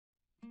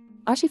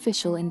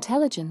Artificial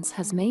intelligence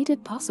has made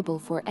it possible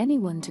for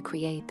anyone to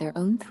create their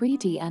own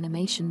 3D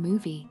animation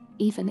movie,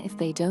 even if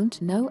they don't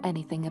know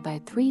anything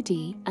about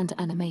 3D and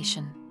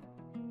animation.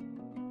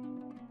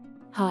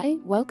 Hi,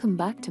 welcome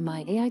back to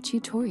my AI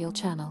tutorial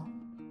channel.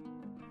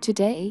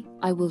 Today,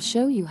 I will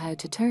show you how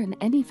to turn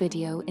any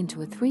video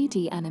into a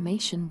 3D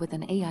animation with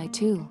an AI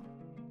tool.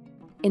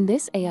 In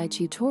this AI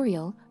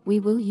tutorial,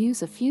 we will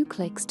use a few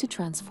clicks to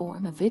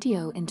transform a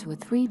video into a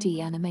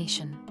 3D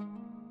animation.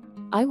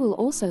 I will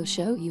also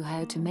show you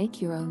how to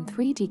make your own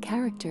 3D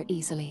character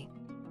easily.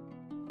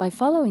 By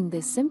following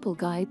this simple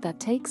guide that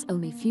takes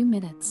only few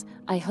minutes,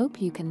 I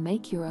hope you can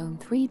make your own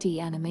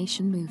 3D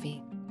animation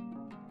movie.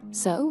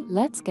 So,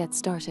 let's get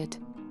started.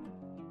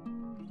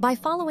 By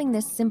following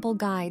this simple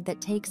guide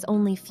that takes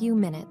only few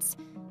minutes,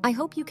 I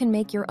hope you can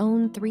make your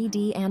own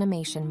 3D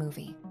animation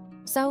movie.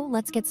 So,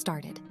 let's get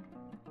started.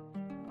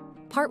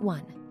 Part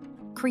 1.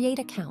 Create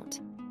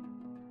account.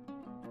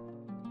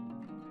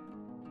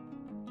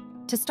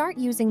 To start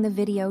using the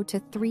video to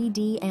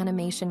 3D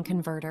animation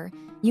converter,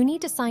 you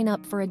need to sign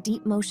up for a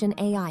DeepMotion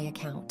AI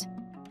account.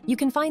 You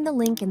can find the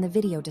link in the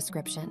video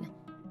description.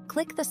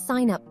 Click the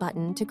Sign Up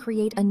button to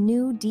create a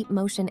new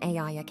DeepMotion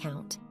AI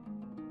account.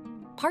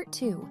 Part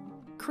 2.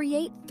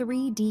 Create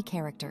 3D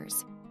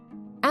characters.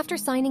 After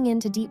signing in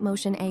to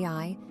DeepMotion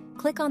AI,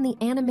 click on the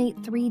Animate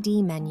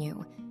 3D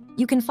menu.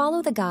 You can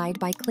follow the guide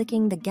by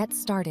clicking the Get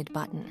Started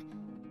button.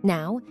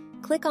 Now,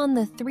 click on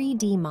the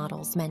 3D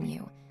Models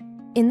menu.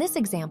 In this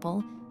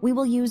example, we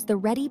will use the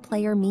Ready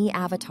Player Me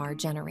avatar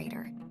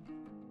generator.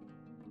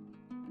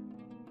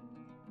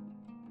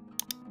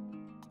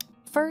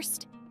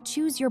 First,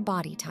 choose your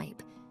body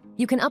type.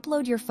 You can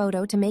upload your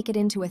photo to make it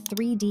into a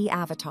 3D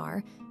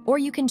avatar, or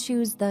you can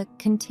choose the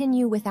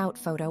Continue Without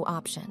Photo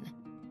option.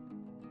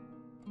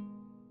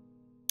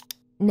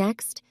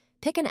 Next,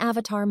 pick an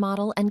avatar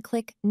model and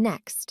click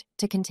Next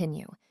to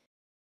continue.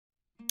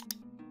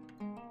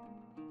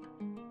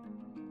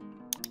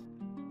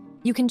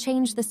 You can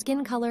change the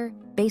skin color,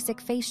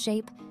 basic face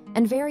shape,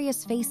 and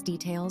various face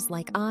details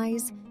like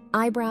eyes,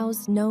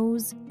 eyebrows,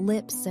 nose,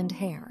 lips, and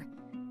hair.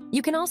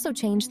 You can also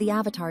change the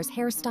avatar's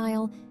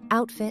hairstyle,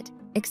 outfit,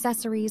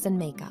 accessories, and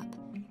makeup.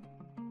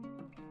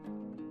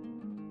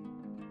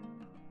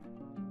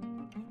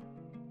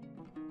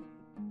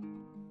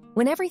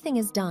 When everything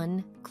is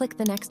done, click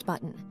the Next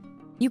button.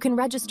 You can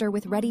register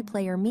with Ready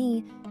Player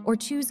Me or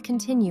choose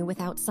Continue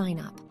without sign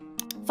up.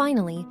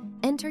 Finally,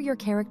 enter your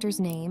character's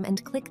name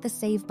and click the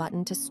Save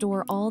button to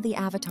store all the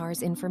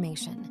avatar's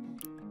information.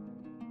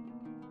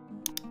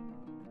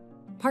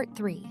 Part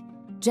 3.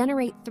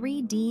 Generate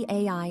 3D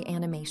AI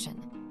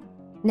animation.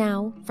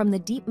 Now, from the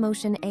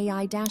DeepMotion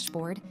AI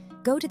dashboard,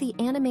 go to the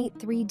Animate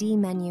 3D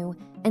menu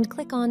and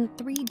click on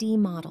 3D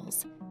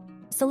Models.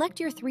 Select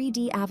your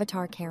 3D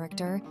avatar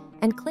character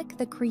and click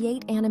the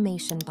Create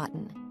Animation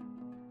button.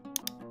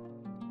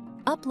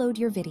 Upload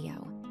your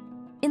video.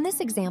 In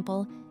this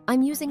example,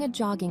 I'm using a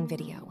jogging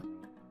video.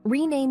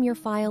 Rename your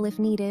file if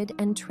needed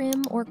and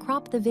trim or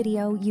crop the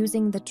video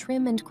using the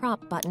Trim and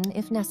Crop button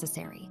if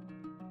necessary.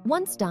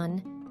 Once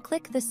done,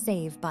 click the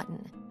Save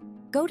button.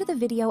 Go to the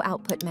Video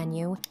Output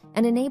menu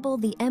and enable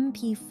the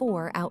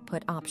MP4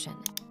 output option.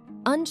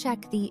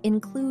 Uncheck the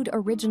Include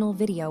Original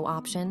Video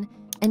option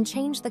and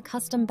change the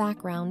custom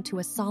background to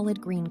a solid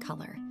green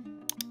color.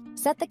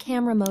 Set the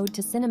camera mode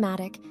to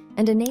cinematic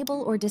and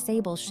enable or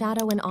disable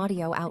shadow and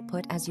audio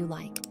output as you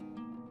like.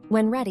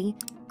 When ready,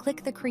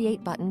 click the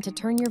Create button to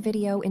turn your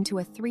video into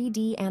a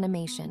 3D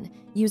animation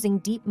using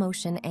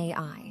DeepMotion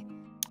AI.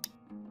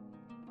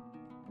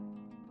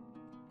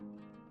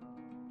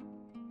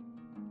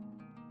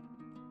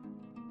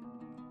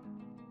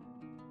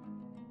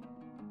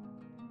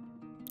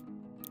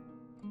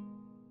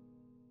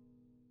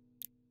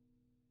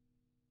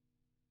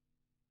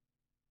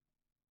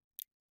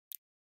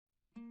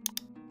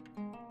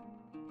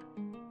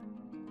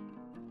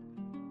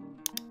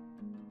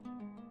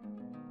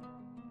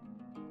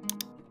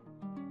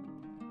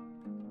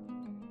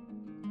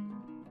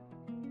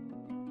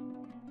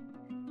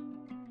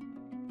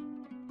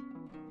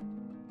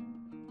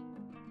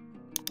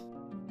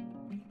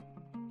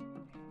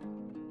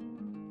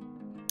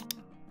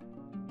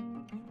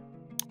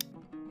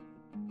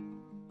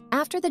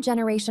 After the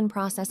generation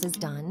process is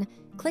done,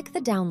 click the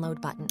Download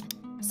button.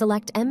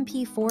 Select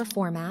MP4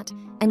 format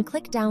and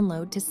click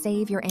Download to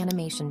save your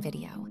animation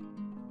video.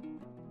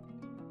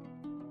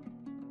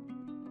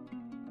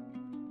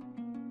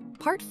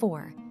 Part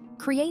 4.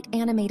 Create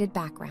animated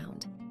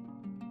background.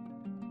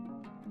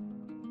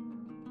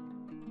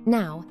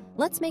 Now,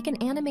 let's make an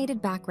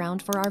animated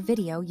background for our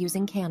video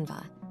using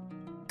Canva.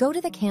 Go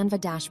to the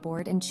Canva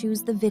dashboard and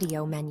choose the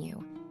Video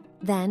menu.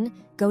 Then,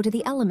 go to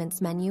the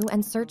Elements menu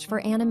and search for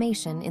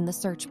Animation in the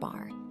search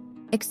bar.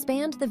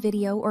 Expand the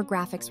video or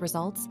graphics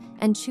results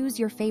and choose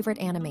your favorite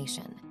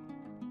animation.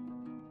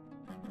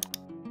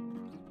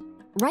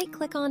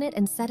 Right-click on it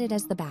and set it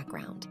as the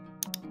background.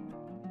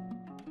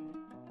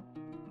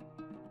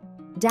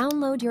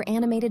 Download your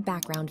animated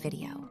background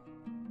video.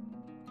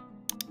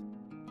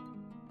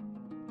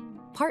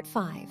 Part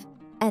 5.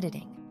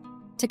 Editing.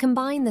 To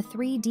combine the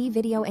 3D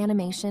video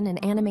animation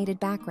and animated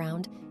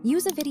background,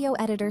 use a video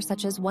editor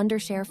such as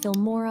Wondershare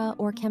Filmora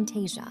or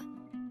Camtasia.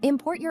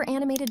 Import your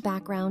animated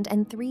background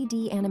and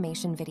 3D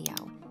animation video.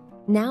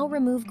 Now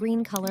remove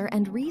green color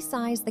and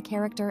resize the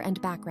character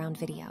and background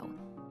video.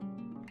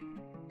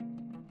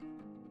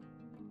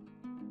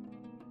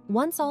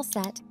 Once all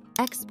set,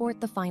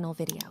 export the final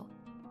video.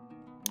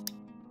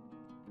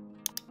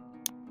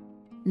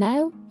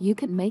 Now, you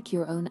can make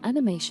your own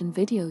animation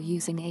video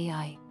using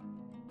AI.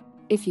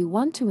 If you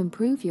want to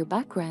improve your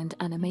background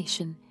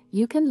animation,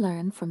 you can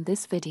learn from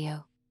this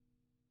video.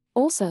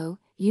 Also,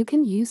 you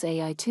can use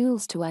AI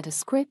tools to add a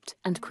script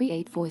and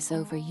create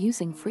voiceover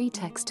using free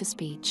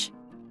text-to-speech.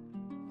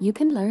 You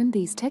can learn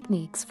these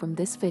techniques from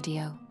this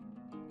video.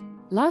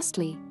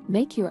 Lastly,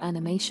 make your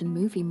animation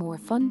movie more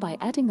fun by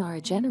adding our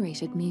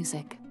generated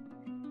music.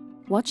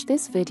 Watch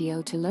this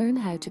video to learn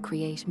how to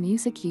create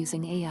music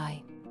using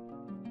AI.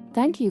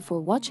 Thank you for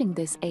watching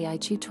this AI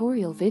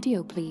tutorial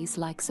video. Please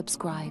like,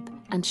 subscribe,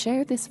 and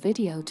share this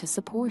video to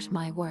support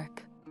my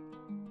work.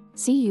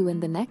 See you in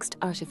the next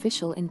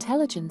artificial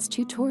intelligence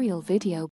tutorial video.